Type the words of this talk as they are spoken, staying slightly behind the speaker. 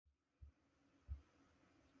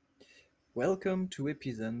Welcome to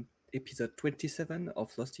episode 27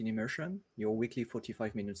 of Lost in Immersion, your weekly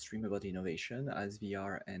 45-minute stream about innovation. As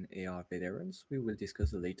VR and AR veterans, we will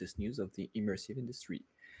discuss the latest news of the immersive industry.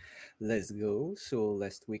 Let's go. So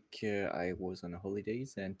last week I was on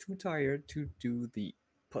holidays and too tired to do the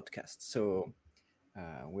podcast. So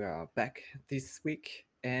we are back this week,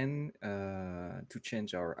 and to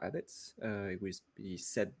change our habits, it will be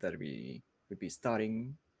said that we will be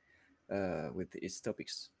starting with these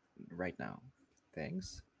topics right now.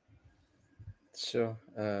 Thanks. Sure.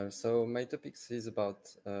 So my topics is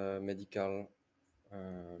about medical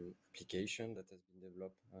application that has been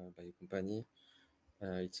developed by a company.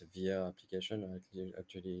 It's a VR application,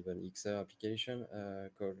 actually even XR application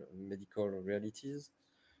called Medical Realities.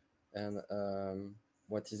 And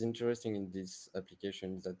what is interesting in this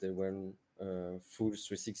application is that they run full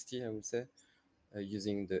 360, I would say,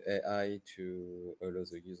 using the AI to allow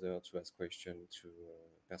the user to ask questions to a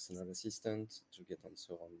personal assistant to get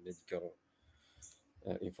answer on medical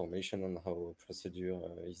information on how a procedure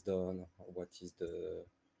is done, what is the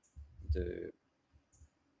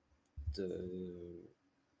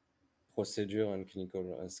procedure and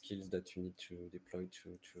clinical skills that you need to deploy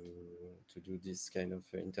to do this kind of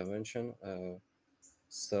intervention.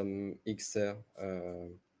 Some XR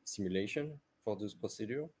simulation for this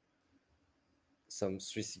procedure, some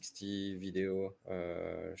 360 video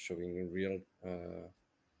showing real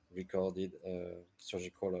recorded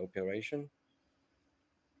surgical operation.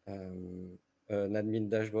 An admin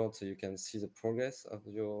dashboard so you can see the progress of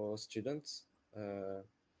your students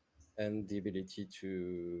and the ability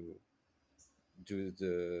to do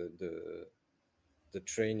the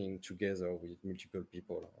training together with multiple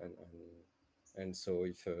people and so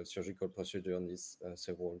if a surgical procedure needs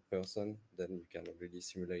several person, then you can really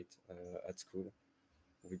simulate at school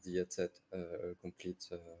with the headset a complete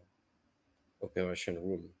operation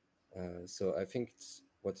room. So I think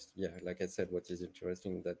like I said, what is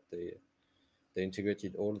interesting that they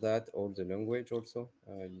integrated all the language also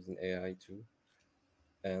using AI too.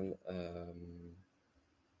 And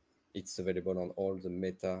it's available on all the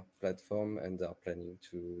Meta platform, and they are planning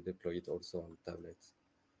to deploy it also on tablets.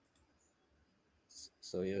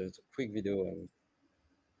 So here's a quick video on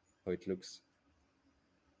how it looks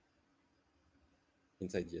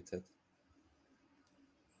inside the headset.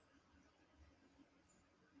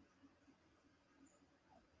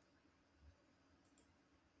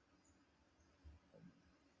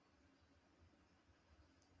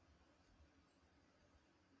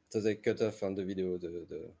 So they cut off on the video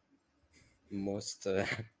the most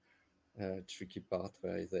tricky part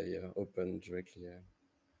where they open directly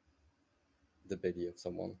the belly of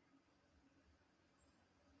someone.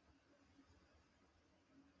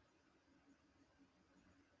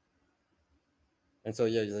 And so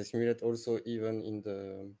they simulate also even in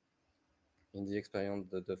the experience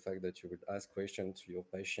the fact that you would ask questions to your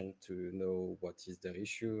patient to know what is their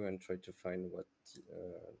issue and try to find what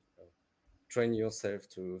train yourself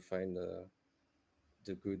to find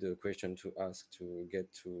the good question to ask to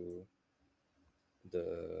get to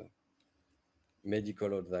the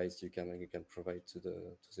medical advice you can provide to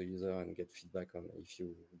the user and get feedback on if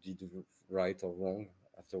you did right or wrong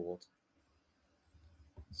afterwards.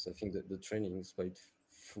 So I think that the training is quite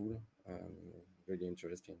full and really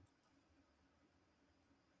interesting.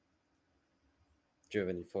 Do you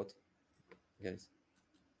have any thought, guys,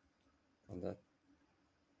 on that?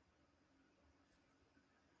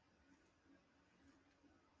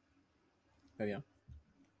 Oh yeah.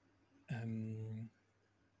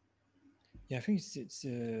 Yeah, I think it's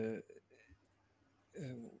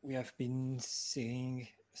we have been seeing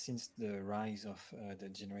since the rise of the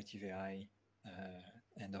generative AI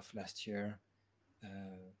end of last year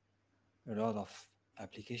a lot of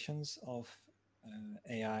applications of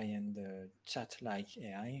AI and chat-like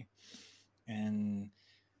AI, and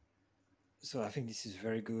so I think this is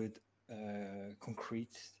very good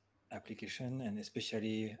concrete application, and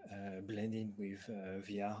especially blending with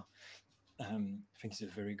VR. I think it's a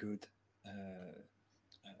very good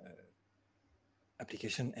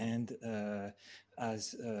application. And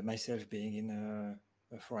as myself being in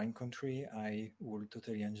a foreign country, I will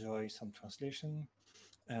totally enjoy some translation.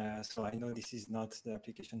 So I know this is not the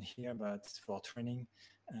application here, but for training,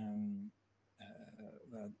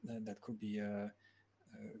 that could be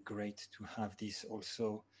great to have this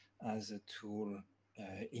also as a tool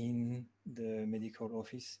in the medical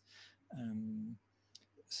office.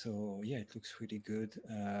 So yeah, it looks really good.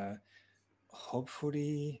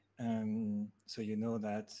 Hopefully, so you know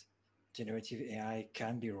that generative AI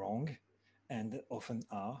can be wrong and often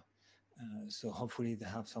are. So hopefully they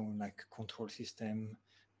have some like control system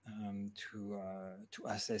to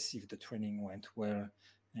assess if the training went well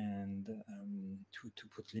and to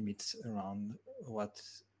put limits around what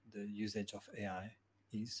the usage of AI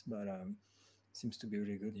is. But seems to be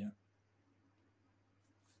really good, yeah.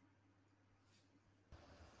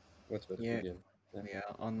 What about Yeah. you, Guillaume?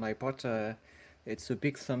 Yeah, on my part, it's a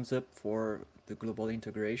big thumbs up for the global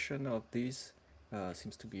integration of these.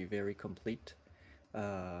 Seems to be very complete.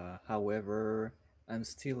 However, I'm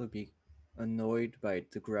still a bit annoyed by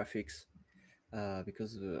the graphics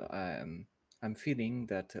because I'm feeling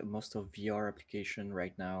that most of VR application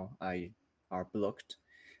right now are blocked.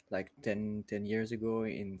 Like 10 years ago,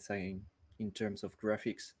 in terms of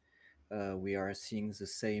graphics, we are seeing the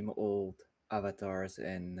same old avatars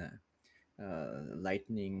and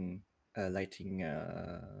lighting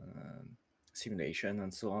simulation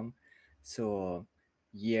and so on. So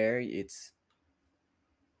yeah, it's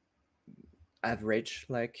average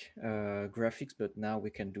like graphics, but now we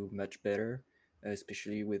can do much better,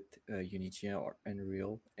 especially with Unity or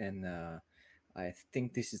Unreal. And I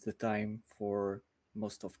think this is the time for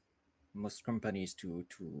most companies to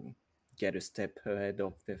get a step ahead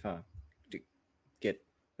of to get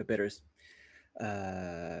a better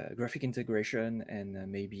graphic integration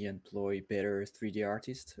and maybe employ better 3D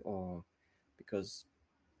artists, or because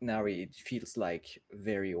now it feels like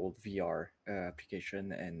very old VR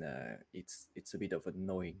application, and it's a bit of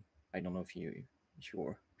annoying. I don't know if you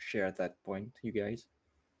share that point, you guys,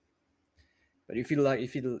 but you feel like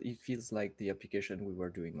it feels like the application we were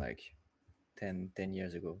doing like 10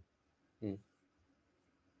 years ago. Hmm.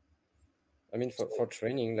 I mean, for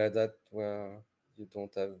training like that, where you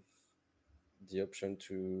don't have the option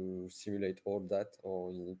to simulate all that,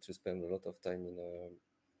 or you need to spend a lot of time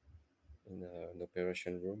an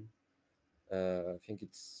operation room. I think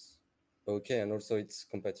it's okay, and also it's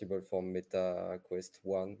compatible for Meta Quest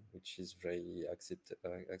 1, which is very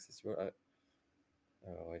accessible,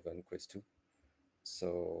 or even Quest 2.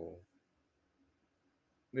 So,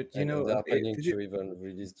 But and they are planning did to even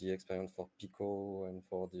release the experience for Pico and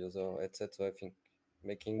for the other headset. So I think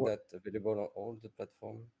making what that available on all the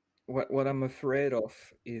platform. what I'm afraid of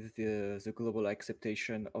is the global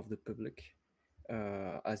acceptation of the public.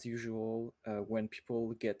 As usual, when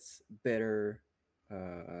people get better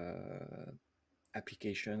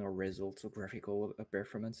application or results or graphical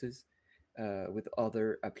performances with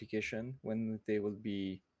other application, when they will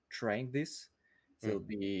be trying this, they'll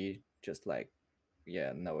be just like,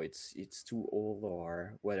 yeah, no, it's too old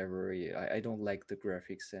or whatever. I don't like the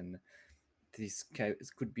graphics, and this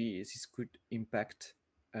could impact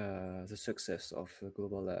the success of a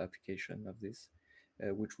global application of this,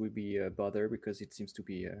 which will be a bother because it seems to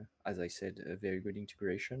be, as I said, a very good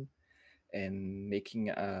integration, and making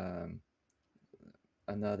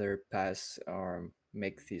another pass or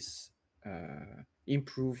make this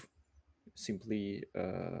improve simply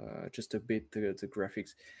just a bit the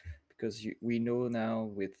graphics, because we know now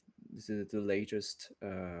with the latest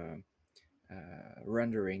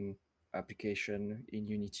rendering application in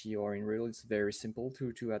Unity or in Real, it's very simple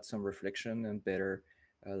to add some reflection and better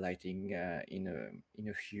lighting in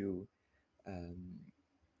a few um,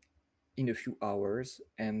 hours,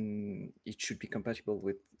 and it should be compatible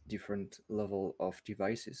with different level of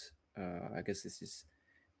devices. I guess this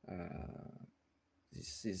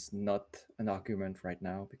is not an argument right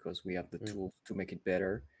now because we have the tools to make it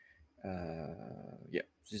better. Yeah,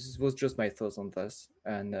 this was just my thoughts on this,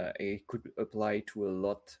 and it could apply to a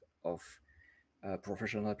lot of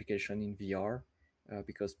professional application in VR,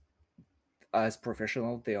 because as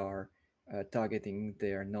professional they are targeting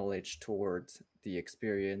their knowledge towards the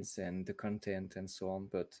experience and the content and so on,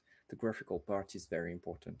 but the graphical part is very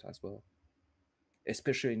important as well,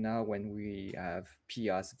 especially now when we have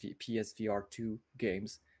PSVR 2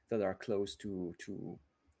 games that are close to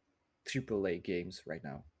AAA games right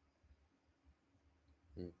now.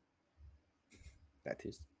 That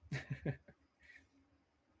is.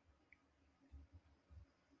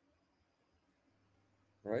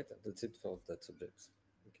 Right, that's it for that subject.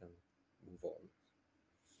 We can move on.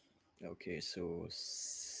 Okay, so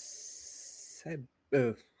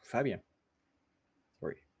Fabien.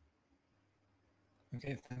 Sorry.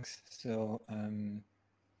 Okay, thanks. So I'm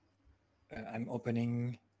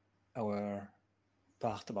opening our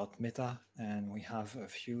part about Meta, and we have a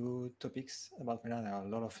few topics about Meta. There are a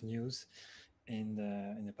lot of news in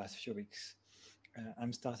the past few weeks.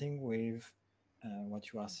 I'm starting with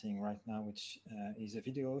what you are seeing right now, which is a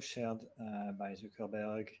video shared by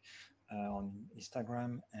Zuckerberg on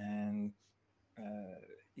Instagram, and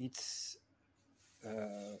it's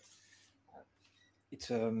a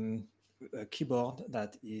keyboard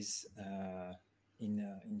that is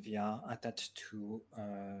in VR attached to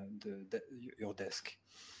your desk.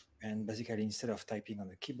 And basically, instead of typing on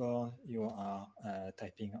the keyboard, you are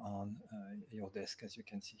typing on your desk, as you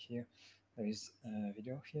can see here. There is a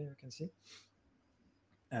video here you can see.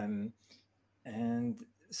 And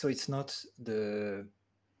so it's not the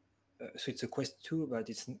so it's a Quest 2, but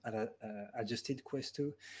it's an adjusted Quest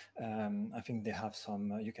 2. I think they have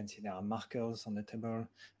some, you can see there are markers on the table,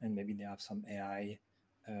 and maybe they have some AI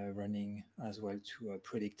running as well to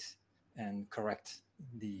predict and correct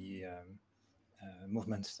the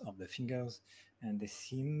movements of the fingers. And they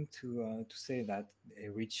seem to say that they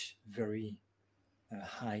reach very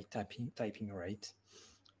high typing rate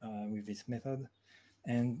with this method.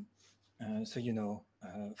 And so,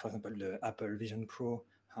 for example, the Apple Vision Pro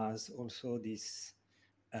has also this,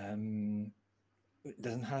 it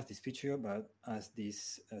doesn't have this feature, but has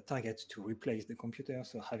this target to replace the computer.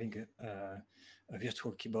 So having a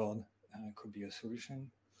virtual keyboard could be a solution.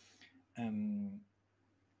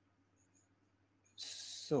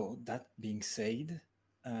 So that being said,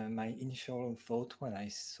 my initial thought when I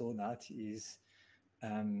saw that is,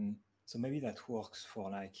 so maybe that works for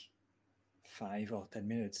like 5 or 10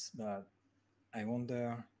 minutes, but I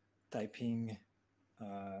wonder typing,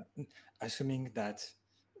 assuming that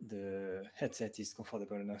the headset is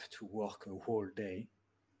comfortable enough to work a whole day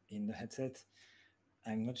in the headset,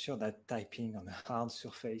 I'm not sure that typing on a hard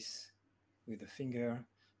surface with a finger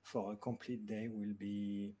for a complete day will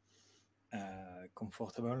be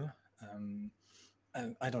comfortable.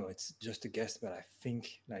 I don't know, it's just a guess, but I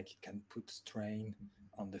think like it can put strain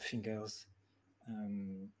on the fingers.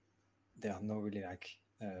 There are no really like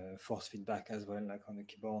force feedback as well, like on the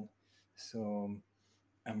keyboard. So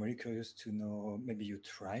I'm really curious to know, maybe you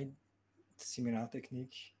tried similar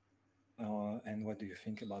technique, and what do you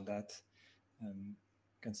think about that?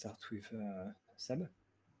 Can start with Seb.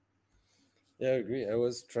 Yeah, I agree. I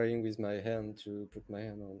was trying with my hand to put my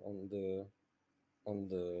hand on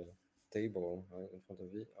the table in front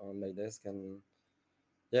of me on my desk, and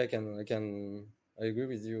yeah, I agree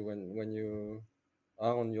with you. When you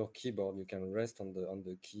are on your keyboard, you can rest on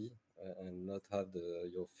the key and not have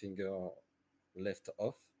your finger left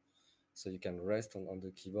off. So you can rest on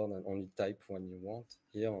the keyboard and only type when you want.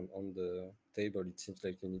 Here on the table, it seems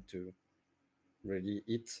like you need to really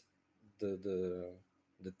hit the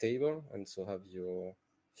table, and so have your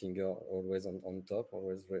finger always on top,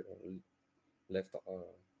 always left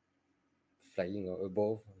flying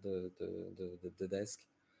above the desk,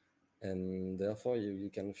 and therefore you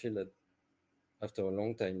can feel that after a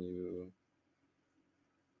long time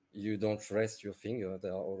you don't rest your finger; they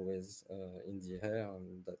are always in the air,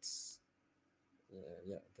 and that's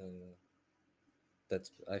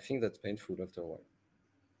that's I think that's painful after a while.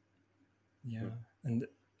 Yeah, and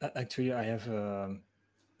actually, I have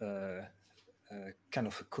kind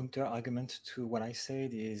of a counter argument to what I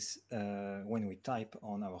said is when we type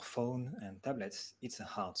on our phone and tablets, it's a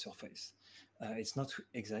hard surface. It's not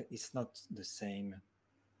It's not the same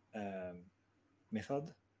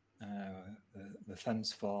method. The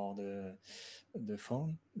thumbs for the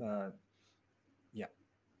phone, but yeah,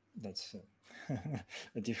 that's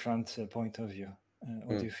a different point of view.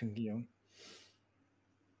 What do you think, Guillaume?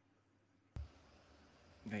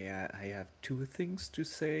 I have two things to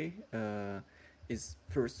say. Is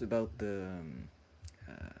first about the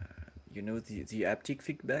the haptic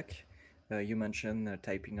feedback. You mentioned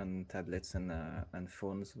typing on tablets and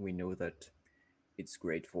phones. We know that it's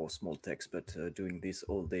great for small text, but doing this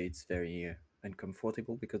all day, it's very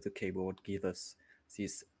uncomfortable because the keyboard gives us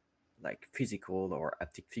this like physical or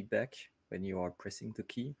haptic feedback when you are pressing the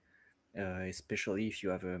key, especially if you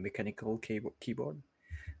have a mechanical keyboard.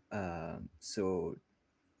 So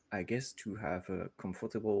I guess to have a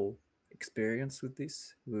comfortable experience with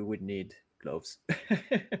this, we would need gloves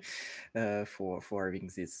for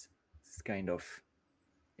having this kind of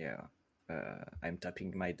yeah. I'm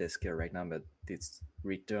tapping my desk right now, but this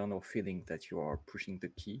return or feeling that you are pushing the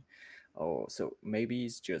key. Or so maybe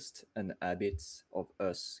it's just an habit of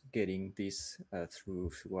us getting this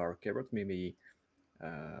through our keyboard. Maybe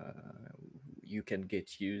you can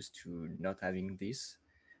get used to not having this.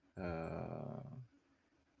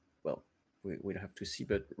 Well, we'll have to see.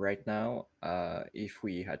 But right now, if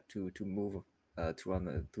we had to move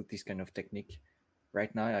to this kind of technique,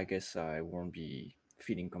 right now, I guess I won't be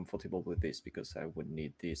feeling comfortable with this because I would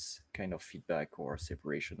need this kind of feedback or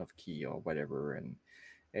separation of key or whatever, and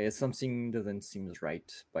something doesn't seem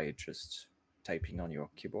right by just typing on your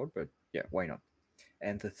keyboard. But yeah, why not?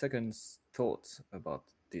 And the second thought about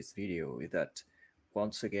this video is that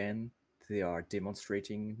once again they are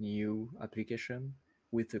demonstrating new application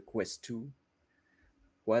with the Quest 2.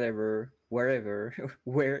 whatever, wherever,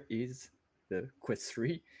 where is the Quest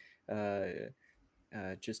 3?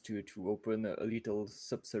 Just to open a little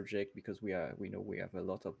subject, because we know we have a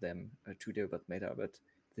lot of them today about Meta, but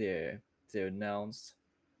they they announced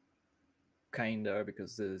kinda,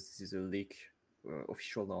 because this is a leak,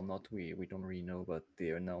 official or not, we don't really know, but they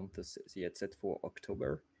announced the headset for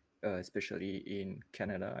October, especially in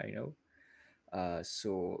Canada, I know.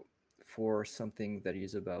 So for something that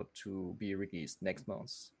is about to be released next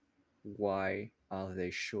month, why are they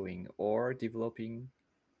showing or developing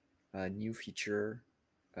a new feature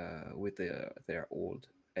with their old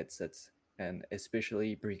headsets, and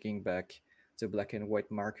especially bringing back the black and white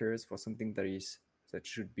markers for something that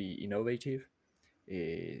should be innovative?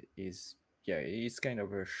 Is Yeah, it's kind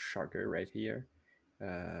of a shocker right here.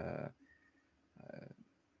 uh,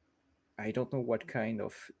 I don't know what kind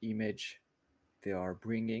of image they are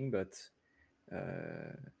bringing, but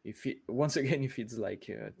if it once again, if it's like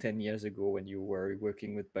 10 years ago when you were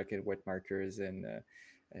working with black and white markers, it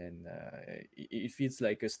feels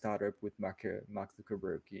like a startup with Mark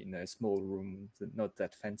Zuckerberg in a small room, not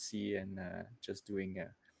that fancy, and just doing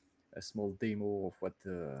a small demo of what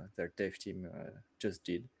their dev team just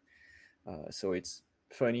did. So it's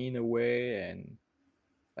funny in a way, and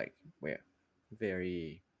like, well,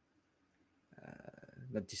 very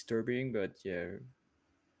not disturbing, but yeah,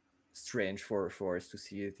 strange for us to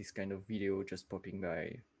see this kind of video just popping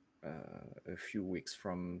by a few weeks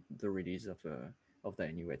from the release of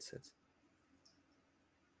their new headsets.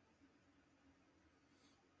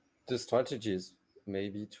 The strategy is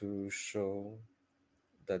maybe to show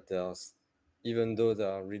that even though they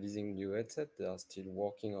are releasing new headset, they are still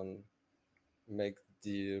working on make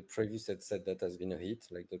the previous headset that has been a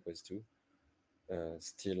hit, like the Quest 2,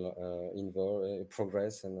 still involve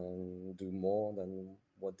progress and do more than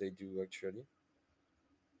what they do actually.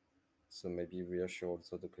 So maybe reassure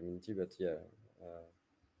also the community, but yeah.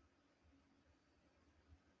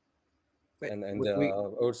 And they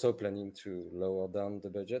are also planning to lower down the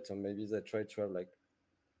budget, or maybe they try to have like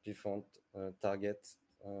different target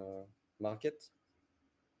market,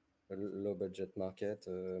 a low budget market,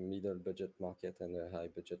 a middle budget market, and a high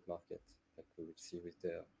budget market. Like we will see with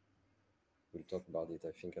their. We'll talk about it,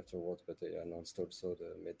 I think, afterwards. But they announced also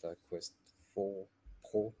the Meta Quest 4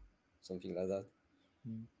 Pro, something like that.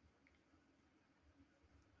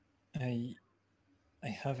 I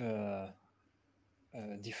have a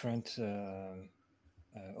different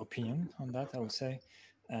opinion on that, I would say.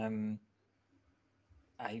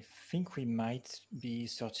 I think we might be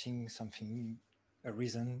searching a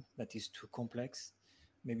reason that is too complex.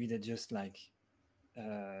 Maybe they just like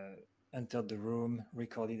entered the room,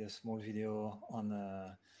 recorded a small video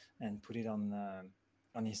and put it on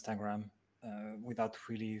Instagram without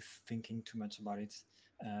really thinking too much about it.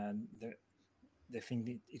 They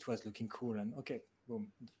think it was looking cool, and okay,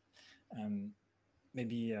 boom.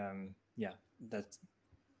 Maybe yeah, that's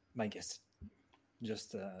my guess.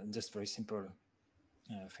 Just very simple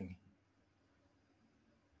thing.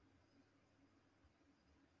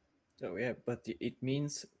 So yeah, but it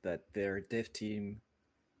means that their dev team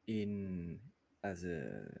in as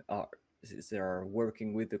a are they are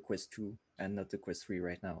working with the Quest 2 and not the Quest 3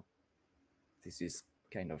 right now. This is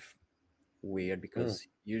kind of weird, because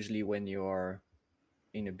usually when you're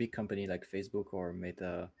in a big company like Facebook or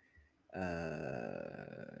Meta,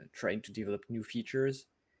 trying to develop new features,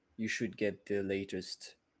 you should get the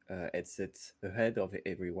latest headsets ahead of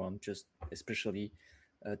everyone, just especially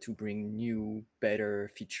to bring new, better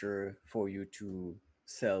feature for you to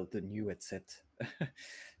sell the new headset.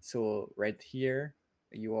 So right here,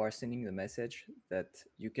 you are sending the message that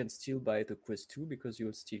you can still buy the Quest 2 because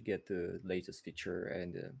you'll still get the latest feature,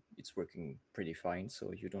 and it's working pretty fine,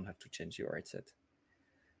 so you don't have to change your headset.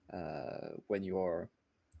 When you are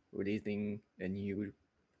releasing a new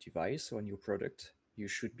device or a new product, you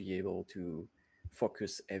should be able to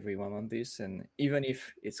focus everyone on this. And even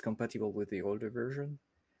if it's compatible with the older version,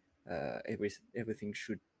 everything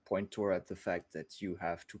should point toward the fact that you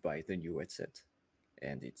have to buy the new headset.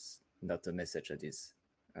 And it's not a message that is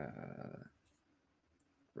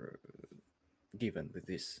given with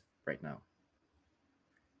this right now.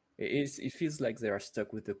 It feels like they are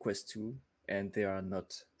stuck with the Quest 2 and they are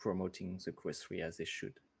not promoting the Quest 3 as they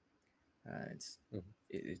should.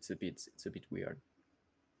 It's a bit weird,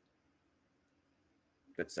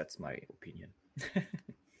 but that's my opinion.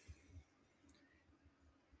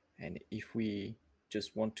 And if we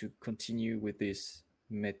just want to continue with this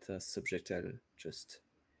meta subject, I'll just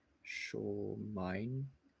show mine.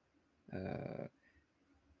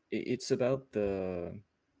 It's about the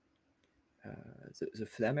the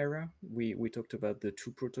Flamera. We talked about the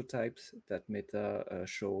two prototypes that Meta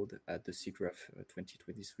showed at the SIGGRAPH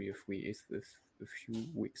 2023 a few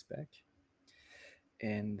weeks back.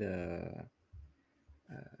 And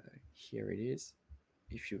here it is.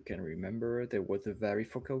 If you can remember, there was a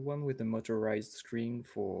varifocal one with a motorized screen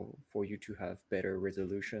for you to have better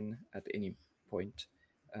resolution at any point.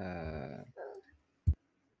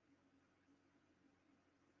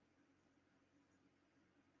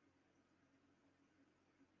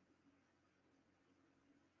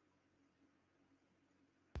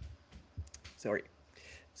 Sorry.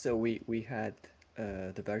 So we had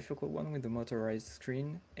the varifocal one with the motorized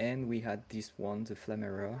screen, and we had this one, the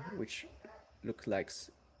Flamera, which looked like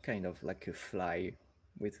kind of like a fly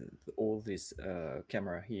with all this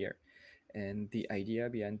camera here. And the idea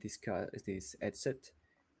behind this headset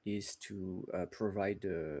is to provide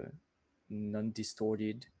a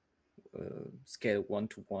non-distorted scale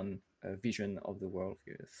one-to-one vision of the world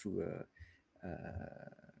through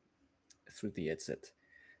the headset.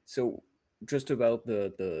 So just about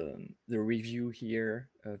the review here,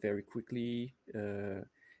 very quickly,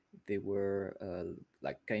 they were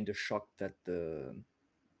like kind of shocked that the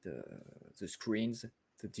screens,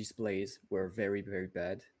 the displays were very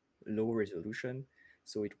bad, low resolution,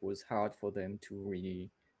 so it was hard for them to really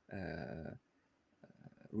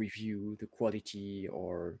review the quality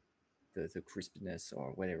or the crispness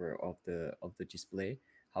or whatever of the display.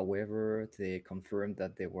 However, they confirmed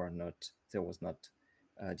that there was not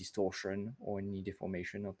distortion or any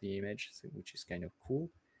deformation of the image, which is kind of cool.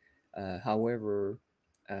 However,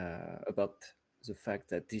 about the fact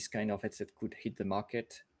that this kind of headset could hit the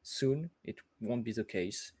market soon, it won't be the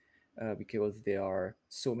case because there are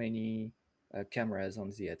so many cameras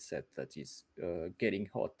on the headset that is getting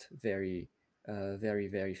hot very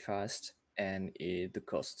fast, and the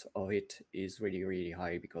cost of it is really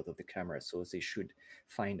high because of the camera. So they should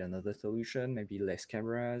find another solution, maybe less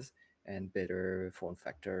cameras and better form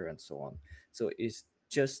factor and so on. So it's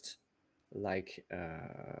just like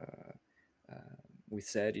we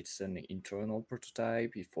said, it's an internal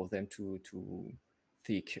prototype for them to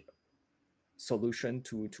seek solution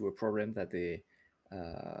to a problem that they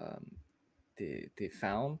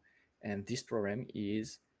found. And this problem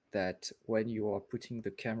is that when you are putting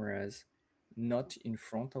the cameras not in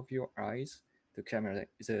front of your eyes,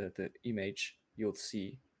 the image you'll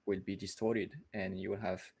see will be distorted, and you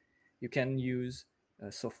can use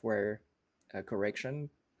software correction.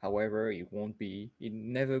 However, it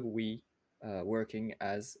never will be working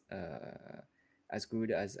as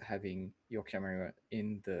good as having your camera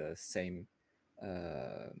in the same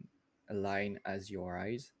line as your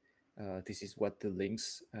eyes. This is what the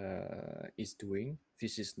Lynx is doing.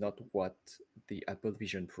 This is not what the Apple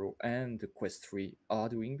Vision Pro and the Quest 3 are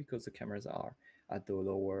doing, because the cameras are at the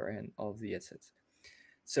lower end of the headsets.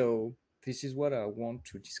 So this is what I want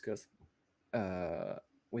to discuss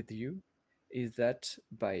with you, is that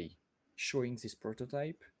by showing this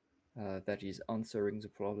prototype that is answering the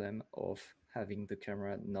problem of having the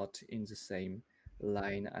camera not in the same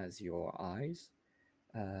line as your eyes,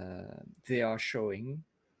 they are showing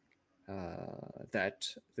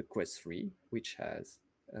that the Quest 3, which has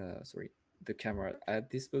the camera at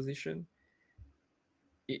this position,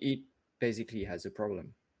 it basically has a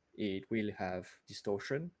problem. It will have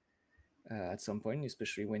distortion at some point,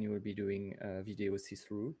 especially when you will be doing video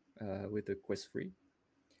see-through with the Quest 3.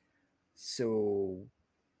 So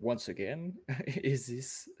once again, is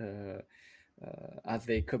this are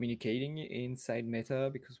they communicating inside Meta?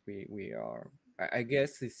 Because we are, I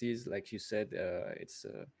guess this is, like you said, it's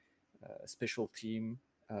a special team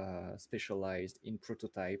specialized in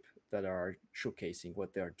prototype that are showcasing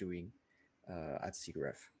what they are doing at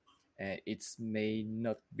SIGGRAPH. It may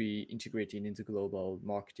not be integrated into global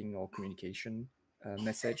marketing or communication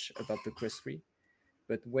message about the Quest 3,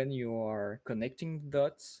 but when you are connecting the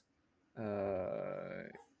dots,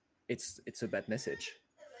 it's a bad message.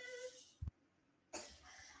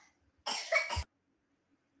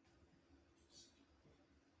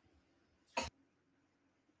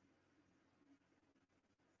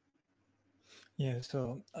 Yeah,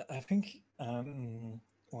 so I think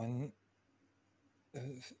when,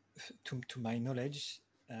 to my knowledge,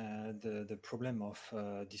 the problem of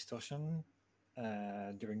distortion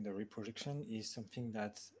during the reproduction is something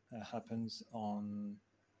that happens on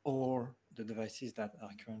all the devices that are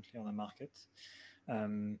currently on the market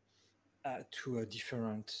to a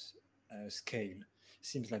different scale.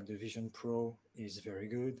 Seems like the Vision Pro is very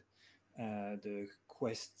good. The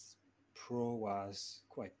Quest Pro was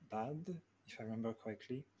quite bad, if I remember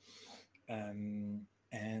correctly. And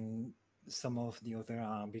some of the other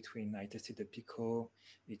are between. I tested the Pico.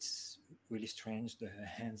 It's really strange. The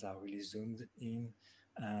hands are really zoomed in.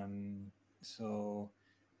 So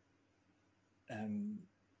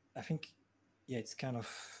I think, yeah, it's kind of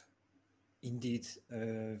indeed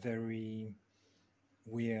a very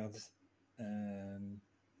weird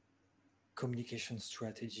communication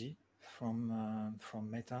strategy from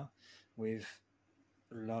Meta, with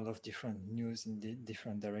a lot of different news in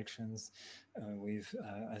different directions, with,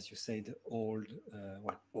 as you said, old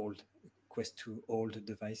Quest 2 old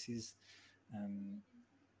devices,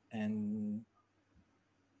 and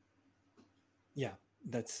yeah,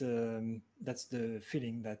 that's the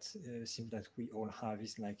feeling that seems that we all have,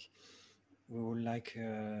 is like we would like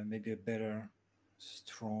maybe a better,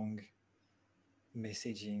 strong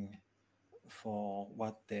messaging for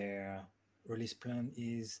what their release plan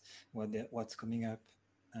is, what's coming up,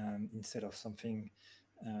 instead of something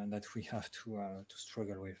that we have to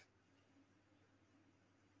struggle with.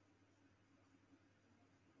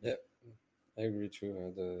 Yeah, I agree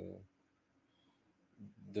too.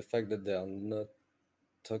 The fact that they are not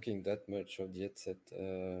talking that much of the headset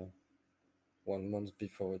 1 month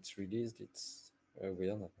before it's released, it's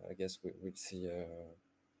weird. I guess we'll see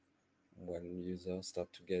when users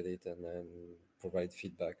start to get it and then provide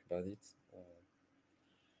feedback about it.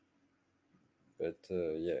 But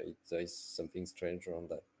yeah, there is something strange around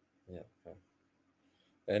that. Yeah.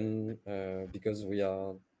 And because we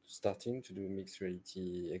are starting to do mixed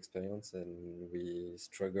reality experience, and we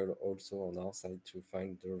struggle also on our side to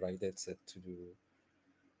find the right headset to do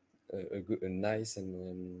a nice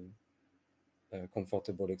and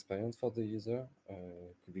comfortable experience for the user.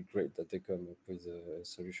 It could be great that they come up with a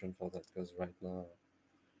solution for that, because right now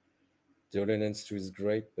the HoloLens 2 is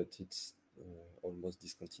great, but it's almost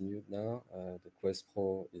discontinued now. The Quest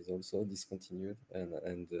Pro is also discontinued,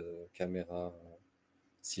 and the camera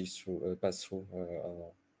see-through pass-through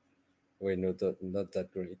are not that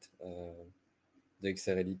great. The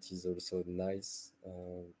XR Elite is also nice,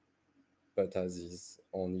 but has its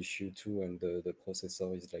own issue too, and the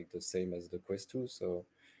processor is like the same as the Quest 2. So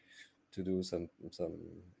to do some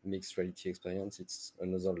mixed reality experience, it's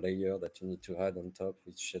another layer that you need to add on top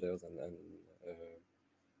with shaders and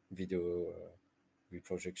video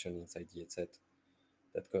reprojection inside the headset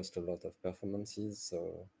that cost a lot of performances.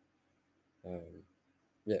 So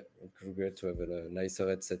yeah, it could be great to have a nicer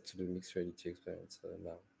headset to do mixed reality experience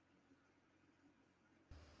now.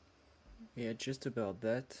 Yeah, just about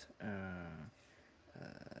that.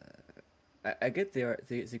 I get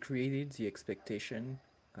they created the expectation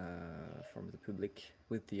from the public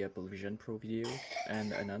with the Apple Vision Pro video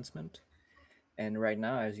and announcement. And right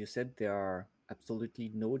now, as you said, there are absolutely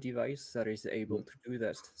no device that is able to do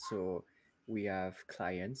that. So we have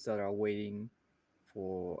clients that are waiting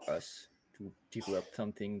for us to develop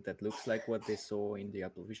something that looks like what they saw in the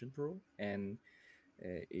Apple Vision Pro. And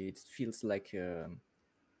it feels like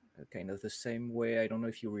kind of the same way. I don't know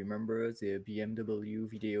if you remember the BMW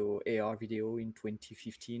video, AR video in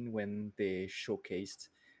 2015, when they showcased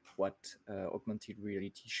what augmented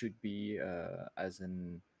reality should be as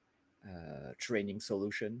an training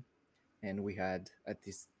solution. And we had at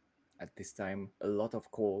this time a lot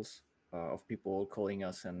of calls of people calling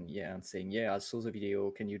us and saying, yeah, I saw the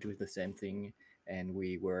video, can you do the same thing? And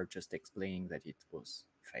we were just explaining that it was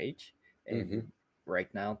fake. And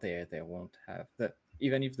right now they won't have that.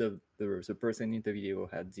 Even if the person in the video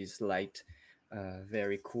had these light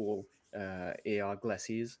very cool AR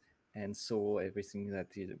glasses and saw everything that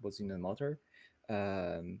was in the motor,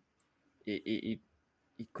 it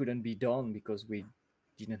couldn't be done because we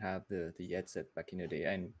didn't have the headset back in the day,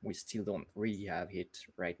 and we still don't really have it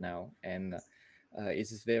right now. And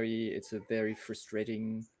it's a very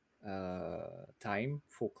frustrating time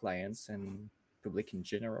for clients and public in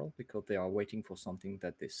general, because they are waiting for something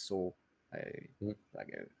that they saw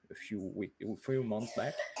like a few months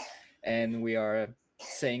back, and we are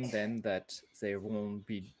saying then that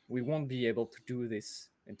we won't be able to do this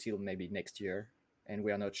until maybe next year, and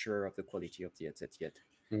we are not sure of the quality of the headset yet.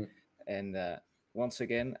 And once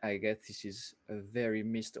again, I guess this is a very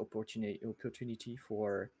missed opportunity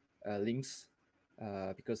for Lynx,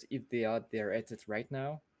 because if they are their headsets right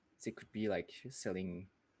now, they could be like selling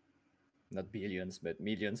not billions but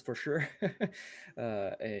millions for sure.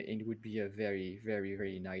 And it would be a very, very,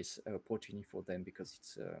 very nice opportunity for them, because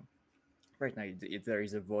it's right now there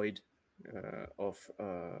is a void of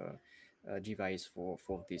a device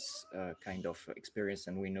for this kind of experience,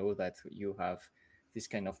 and we know that you have this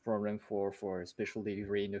kind of problem for special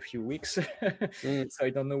delivery in a few weeks. So I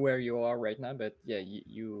don't know where you are right now, but yeah,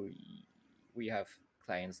 we have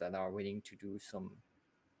clients that are willing to do some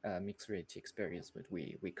mixed reality experience, but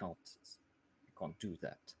we can't do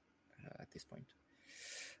that at this point.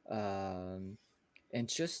 And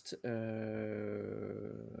just I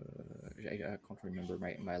can't remember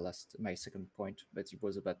my second point, but it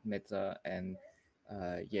was about Meta and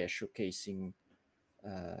showcasing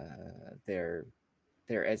their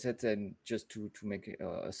assets. And just to make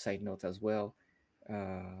a side note as well,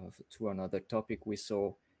 to another topic we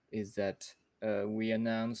saw, is that we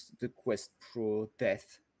announced the Quest Pro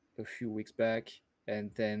death a few weeks back,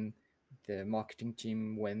 and then the marketing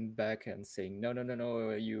team went back and saying, no,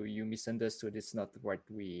 you misunderstood, it's not what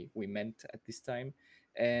we meant at this time.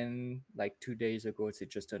 And like 2 days ago, they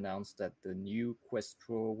just announced that the new Quest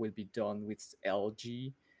Pro will be done with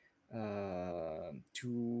LG,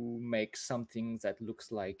 to make something that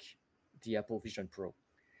looks like the Apple Vision Pro.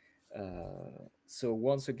 So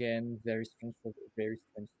once again, very strange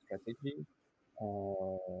strategy.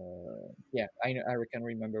 I can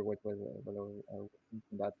remember what I was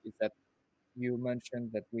thinking about, is that you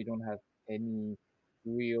mentioned that we don't have any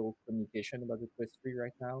real communication about the Quest 3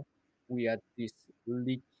 right now. We had this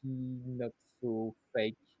leaky, not so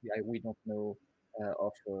fake, we don't know,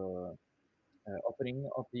 of opening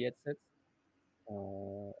of the headsets,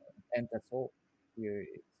 and that's all.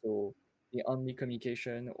 So the only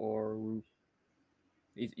communication, or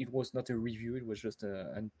it was not a review, it was just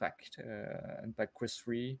a unpacked Quest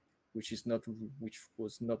 3, which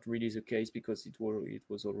was not really the case, because it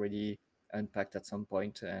was already unpacked at some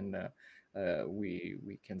point, and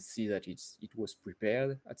we can see that it was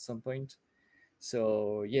prepared at some point.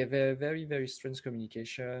 So yeah, very very very strange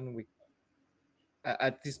communication.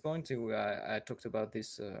 At this point, I talked about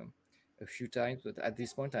this a few times, but at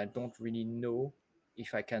this point I don't really know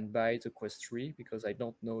if I can buy the Quest 3, because I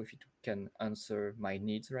don't know if it can answer my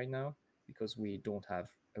needs right now, because we don't have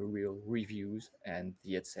a real reviews, and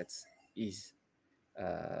the headsets is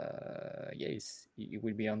yes, it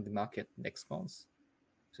will be on the market next month.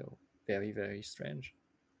 So very very strange.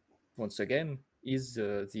 Once again, is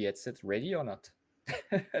the headset ready or not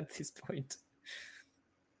at this point?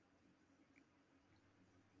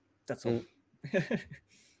 That's all.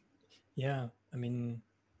 Yeah, I mean,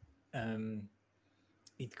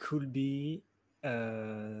 it could be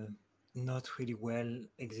not really well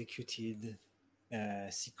executed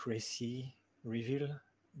secrecy reveal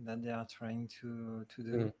that they are trying to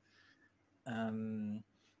do.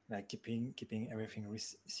 Like keeping everything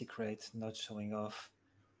secret, not showing off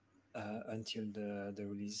until the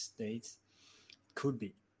release date. Could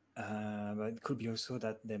be, but it could be also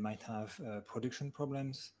that they might have production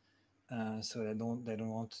problems. So they don't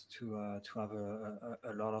want to have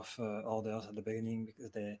a lot of orders at the beginning,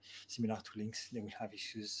 because they, similar to Lynx, they will have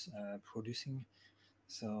issues producing.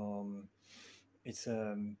 So it's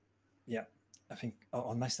yeah, I think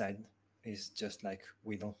on my side is just like,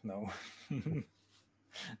 we don't know.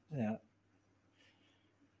 Yeah,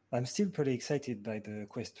 I'm still pretty excited by the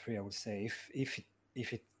Quest 3. I would say, if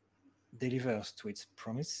it delivers to its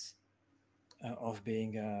promise of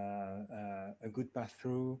being a good path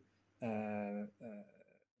through,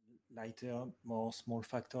 lighter, more small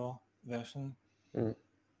factor version.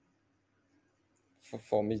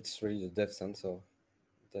 For me, it's really the depth sensor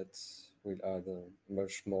that will add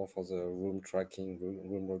much more for the room tracking,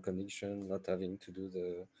 room recognition, not having to do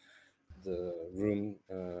the room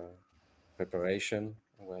preparation,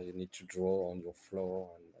 where you need to draw on your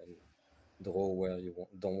floor and draw where you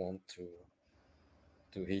don't want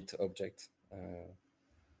to hit object.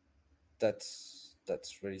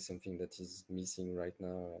 That's really something that is missing right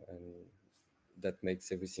now, and that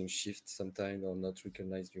makes everything shift sometimes, or not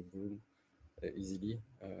recognize your room easily.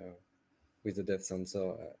 With the depth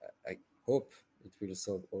sensor, I hope it will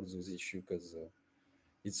solve all those issues, because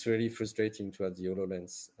it's really frustrating to have the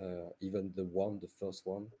HoloLens. Even the first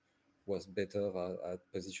one, was better at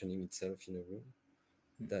positioning itself in a room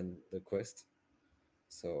than the Quest.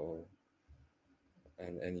 So,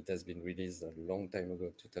 and it has been released a long time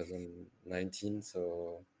ago, 2019.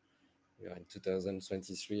 So we are in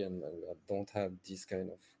 2023, and I don't have this kind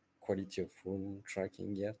of quality of room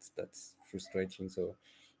tracking yet. That's frustrating. So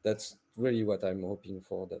that's really what I'm hoping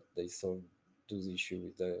for, that they solve those issues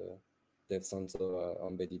with the depth sensor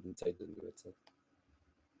embedded inside the new headset.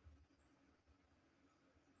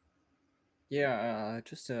 Yeah,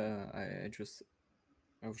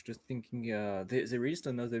 I was just thinking, they released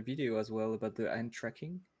another video as well about the hand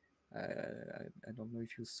tracking. I don't know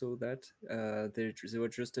if you saw that. They were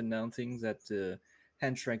just announcing that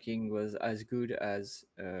hand tracking was as good as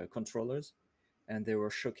controllers, and they were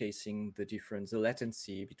showcasing the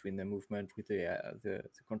latency between the movement with the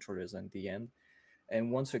controllers and the hand.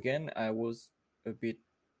 And once again, I was a bit,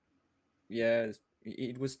 yeah,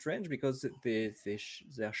 it was strange because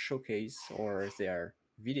their showcase or their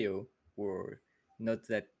video were not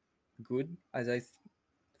that good as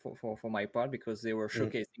for my part, because they were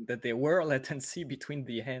showcasing that there were latency between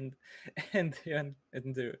the hand and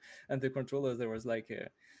the controllers. There was like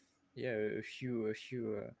a few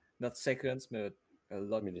not seconds but a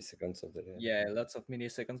lot, milliseconds of delay. yeah, lots of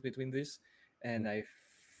milliseconds between this. And I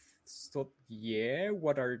thought, yeah,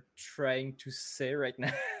 what are trying to say right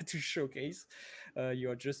now to showcase? You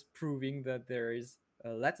are just proving that there is a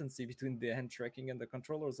latency between the hand tracking and the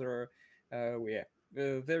controllers, or yeah,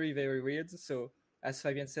 very very weird. So as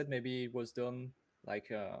Fabian said, maybe it was done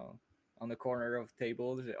like on the corner of the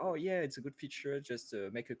table. Oh yeah, it's a good feature. Just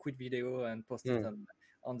make a quick video and post it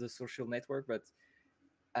on the social network. But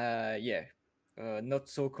yeah, not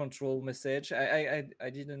so control message. I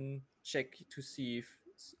didn't check to see if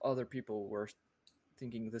other people were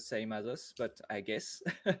thinking the same as us, but I guess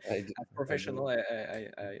as professional, I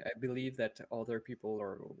believe that other people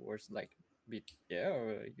were like, bit, yeah,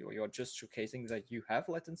 you're just showcasing that you have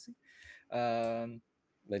latency.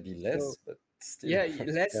 Maybe less, but still. Yeah,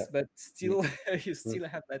 less, but still you still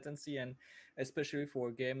have latency, and especially for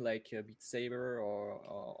a game like Beat Saber or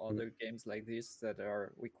other games like this that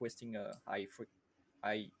are requesting a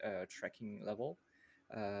high tracking level.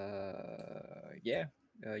 Yeah,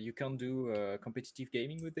 you can do competitive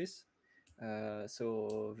gaming with this.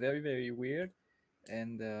 So very very weird,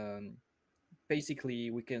 and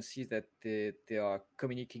basically we can see that they are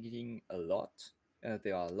communicating a lot.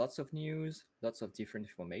 There are lots of news, lots of different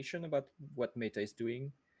information about what Meta is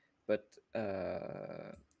doing, but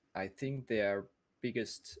I think their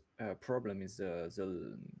biggest problem is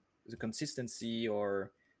the consistency,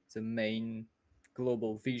 or the main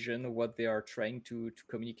global vision of what they are trying to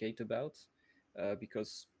communicate about.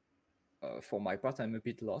 Because for my part, I'm a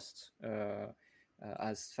bit lost.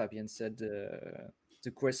 As Fabian said,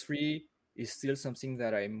 the Quest 3 is still something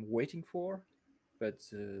that I'm waiting for, but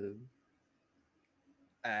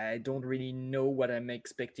I don't really know what I'm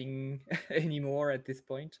expecting anymore at this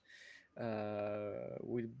point.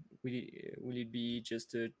 Will it be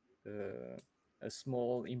just a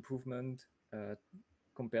small improvement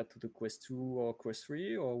compared to the Quest 2 or Quest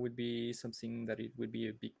 3, or would be something that it would be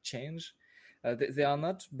a big change? They are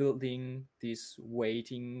not building this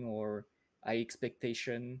waiting or high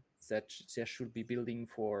expectation that they should be building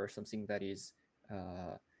for something that is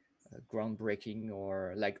groundbreaking,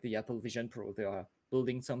 or like the Apple Vision Pro. They are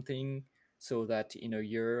building something so that in a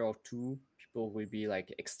year or two, people will be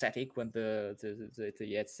like ecstatic when the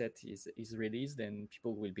headset is released, and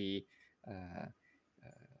people will be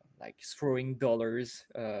like throwing dollars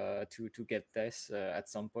to get this at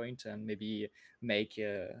some point, and maybe make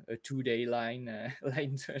a 2-day line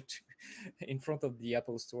line in front of the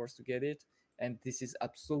Apple stores to get it. And this is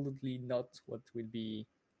absolutely not what will be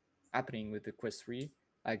happening with the Quest 3.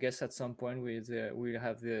 I guess at some point we'll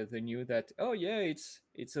have the news that, oh yeah,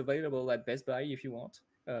 it's available at Best Buy if you want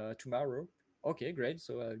tomorrow. Okay, great.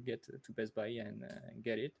 So I'll get to Best Buy and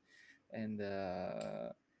get it. And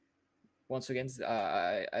once again,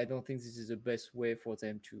 I don't think this is the best way for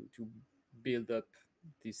them to build up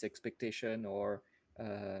this expectation, or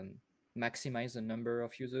maximize the number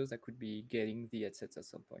of users that could be getting the headsets at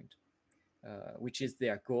some point, which is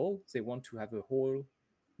their goal. They want to have a whole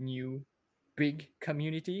new big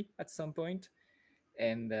community at some point,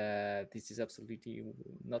 and this is absolutely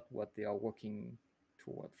not what they are working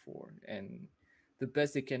toward for. And the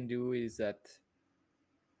best they can do is that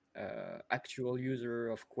actual user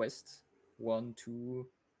of Quest 1, 2,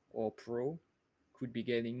 or Pro could be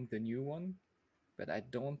getting the new one, but I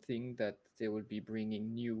don't think that they will be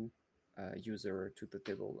bringing new user to the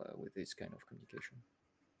table with this kind of communication.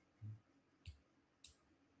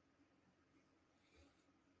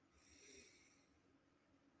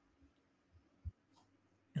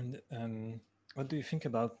 And what do you think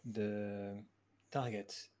about the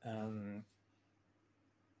target?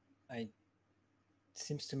 It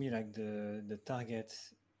seems to me like the target,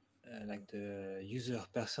 like the user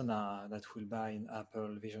persona that will buy an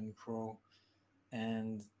Apple Vision Pro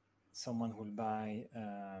and someone who will buy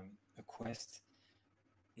a Quest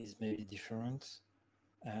is maybe different,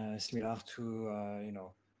 similar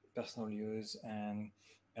to personal use and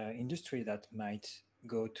industry that might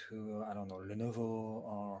go to, I don't know, Lenovo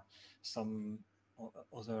or some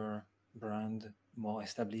other brand more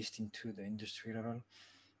established into the industry level.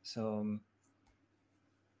 So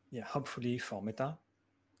yeah, hopefully for Meta,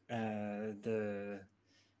 the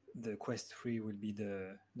Quest 3 will be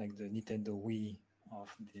the Nintendo Wii of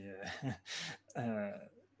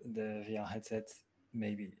the VR headset,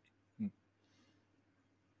 maybe.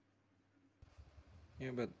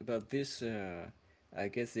 Yeah, but this I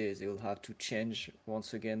guess they'll have to change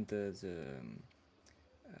once again the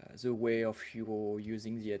way of you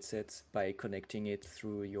using the headset by connecting it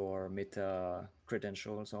through your Meta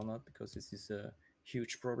credentials or not, because this is a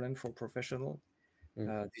huge problem for professional.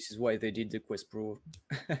 This is why they did the Quest Pro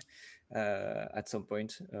at some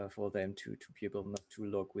point for them to be able not to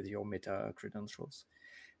log with your Meta credentials.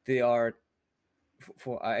 They are,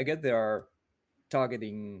 for I guess they are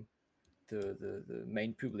targeting the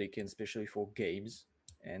main public, and especially for games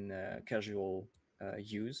and casual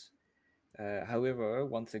use. However,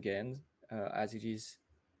 once again, as it is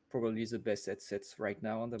probably the best headsets right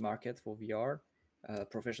now on the market for VR,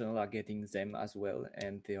 professionals are getting them as well,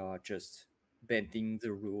 and they are just bending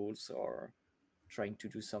the rules or trying to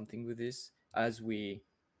do something with this, as we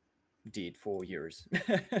did for years.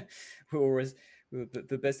 We always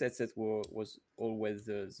the best headset was always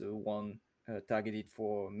the one targeted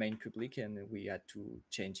for main public, and we had to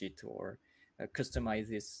change it or customize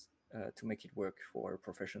this to make it work for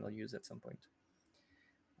professional use at some point.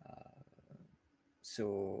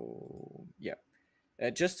 So yeah,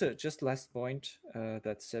 just last point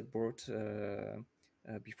that Seb brought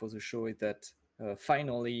before the show is that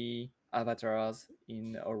finally avatars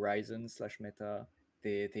in Horizon / Meta,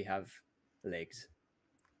 they have legs.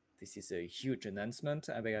 This is a huge announcement.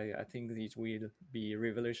 I think it will be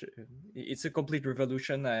revolution. It's a complete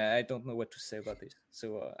revolution. I don't know what to say about this.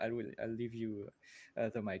 So I'll leave you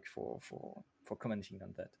the mic for commenting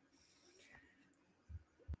on that.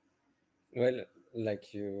 Well,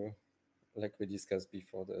 like we discussed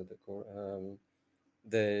before the call,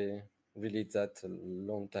 they released that a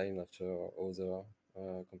long time after other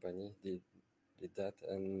company did that,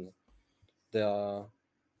 and they are,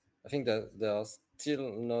 I think that they are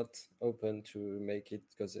still not open to make it,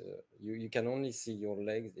 because you can only see your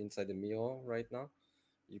legs inside the mirror right now.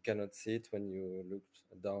 You cannot see it when you look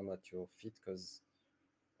down at your feet, because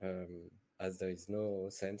as there is no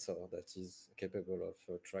sensor that is capable of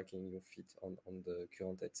tracking your feet on the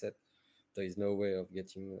current headset, there is no way of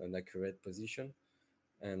getting an accurate position.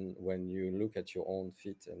 And when you look at your own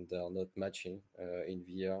feet and they are not matching in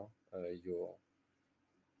VR your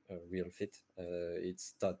real feet, it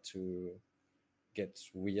start to get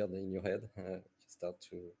weird in your head. You start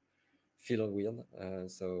to feel weird.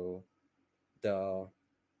 So they are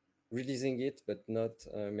releasing it, but not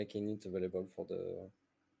making it available for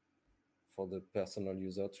the personal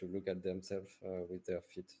user to look at themselves with their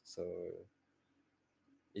feet. So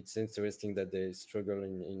it's interesting that they struggle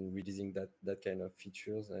in releasing that kind of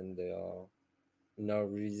features, and they are now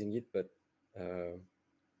releasing it, but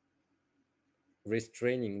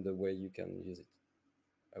restraining the way you can use it,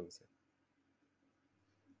 I would say.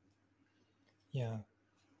 Yeah.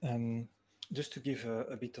 Just to give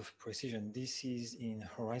a bit of precision, this is in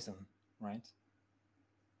Horizon, right?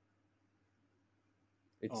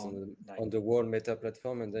 It's on the whole Meta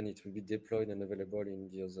platform, and then it will be deployed and available in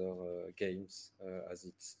the other games as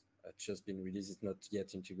it's just been released. It's not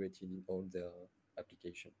yet integrated in all their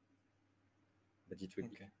application, but it will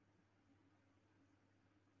be.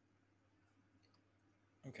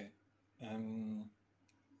 Okay.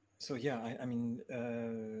 So yeah, I mean,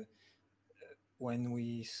 when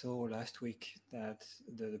we saw last week that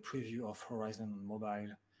the preview of Horizon on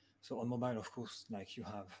mobile, so on mobile, of course, like you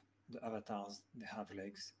have the avatars, they have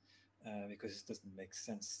legs, because it doesn't make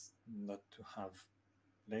sense not to have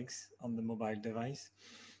legs on the mobile device.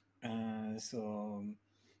 So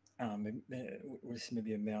we'll see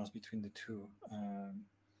maybe a merge between the two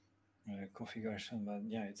configuration, but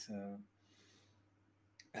yeah, it's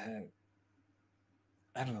I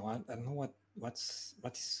don't know. I don't know what is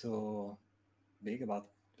so big about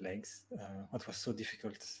legs. What was so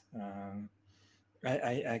difficult?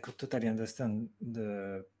 I could totally understand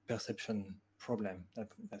the perception problem that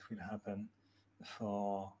will happen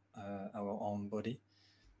for our own body,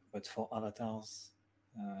 but for avatars,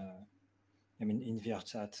 I mean, in VR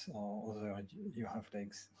chat or other, you have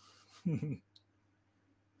legs.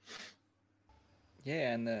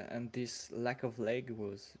 Yeah, and this lack of leg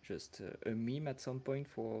was just a meme at some point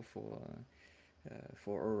for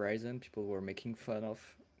Horizon. People were making fun of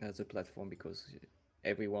the platform because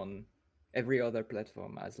every other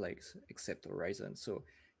platform has legs except Horizon. So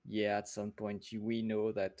yeah, at some point we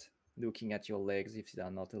know that looking at your legs, if they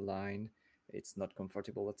are not aligned, it's not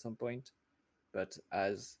comfortable at some point. But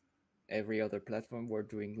as every other platform, we're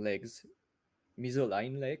doing legs,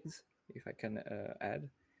 misaligned legs, if I can add,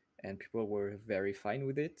 and people were very fine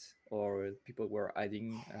with it, or people were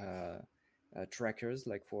adding trackers,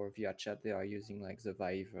 like for VR chat they are using like the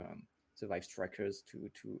Vive trackers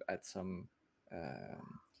to add some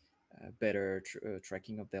better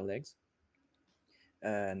tracking of their legs.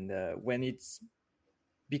 And when it's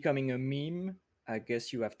becoming a meme, I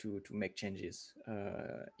guess you have to make changes,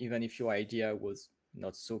 even if your idea was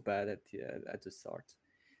not so bad at the start.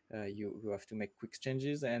 You have to make quick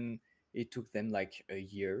changes, and it took them like a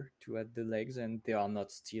year to add the legs, and they are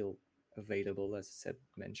not still available, as Seb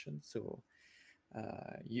mentioned. So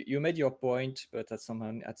you made your point, but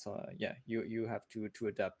you have to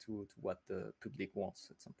adapt to what the public wants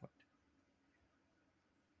at some point.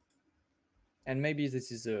 And maybe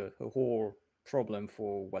this is a whole problem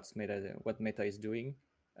for what Meta is doing,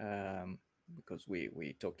 because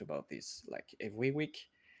we talked about this like every week.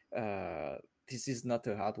 This is not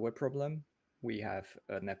a hardware problem. We have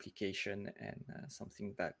an application and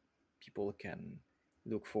something that people can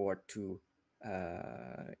look forward to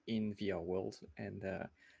in VR world, and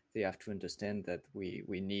they have to understand that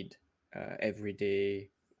we need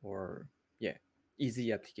everyday or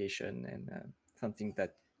easy application, and something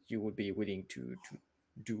that you would be willing to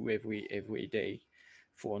do every day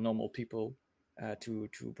for normal people, to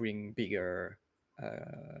bring bigger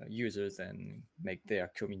users and make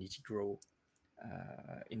their community grow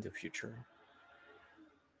in the future.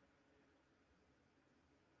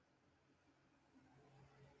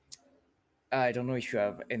 I don't know if you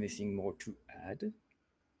have anything more to add.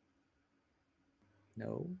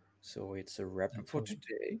 No, so it's a wrap up for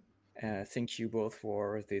today. Thank you both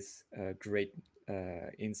for this great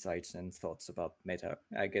insights and thoughts about Meta.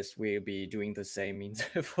 I guess we'll be doing the same in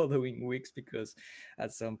the following weeks, because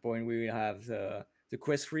at some point we will have the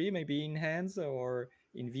Quest 3 maybe in hands or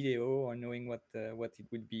in video, or knowing what it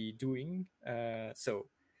will be doing. So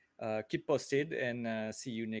keep posted, and see you next